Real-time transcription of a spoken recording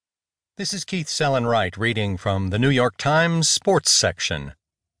This is Keith Sellen-Wright reading from the New York Times Sports section.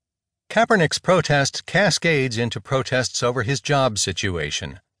 Kaepernicks' protest cascades into protests over his job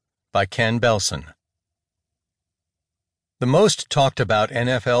situation, by Ken Belson. The most talked about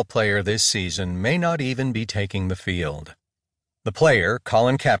NFL player this season may not even be taking the field. The player,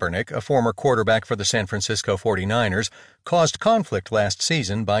 Colin Kaepernick, a former quarterback for the San Francisco 49ers, caused conflict last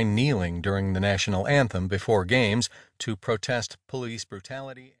season by kneeling during the national anthem before games to protest police brutality.